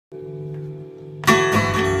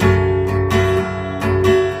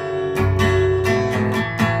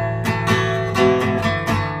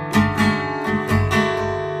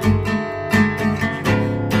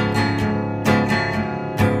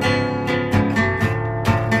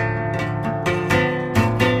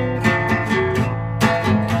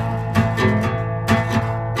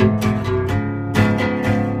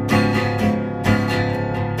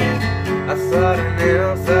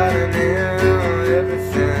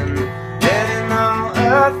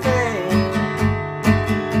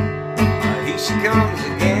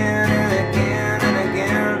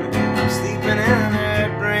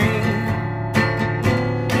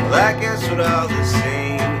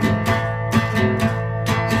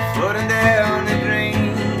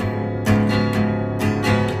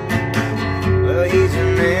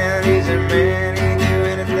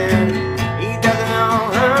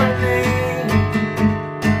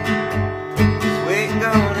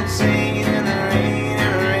singing in the rain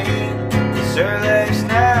and rain. Sure, life's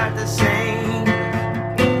not the same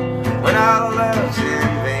when all love's in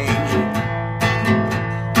vain.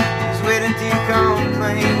 He's waiting to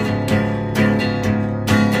complain.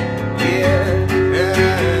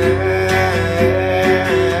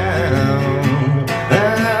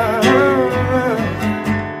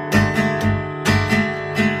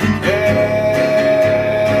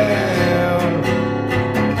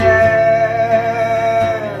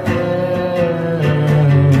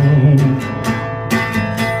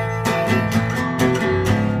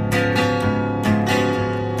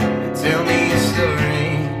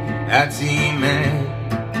 I tell you, man,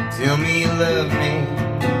 tell me you love me,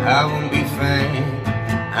 I won't be fine.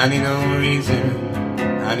 I need no reason,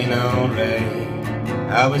 I need no right.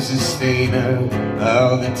 I was just staying up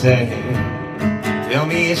all the time. Tell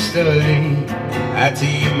me your story, I tell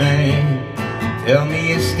you, man, tell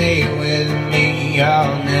me you stay with me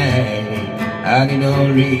all night. I need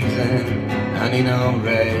no reason, I need no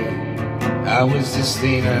right. I was just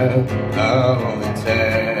staying up all the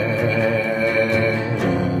time.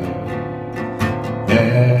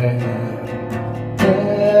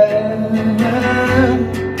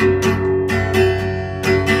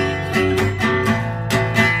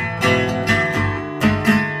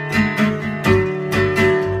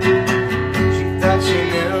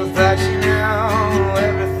 Thought she knew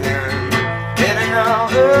everything, didn't know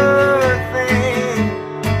a thing.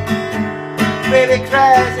 Baby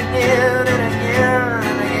cries again and again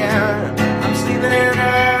and again. I'm sleeping in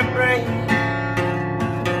her brain.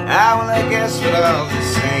 Well, I guess we're all the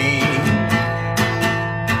same.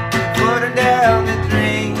 Put her down the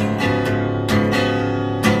drain.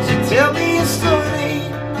 So tell me a story,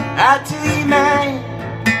 I tell you mine.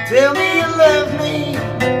 Tell me you love me,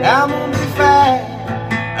 I'm gonna be fine.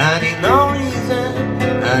 I need no reason,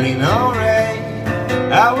 I need no right.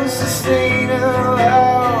 I was just staying up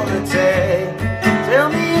all the time. Tell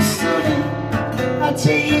me a story, I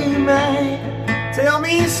tell you mine. Tell me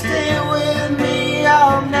you stay with me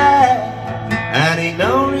all night. I need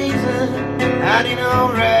no reason, I need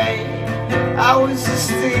no right. I was just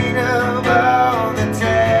staying up all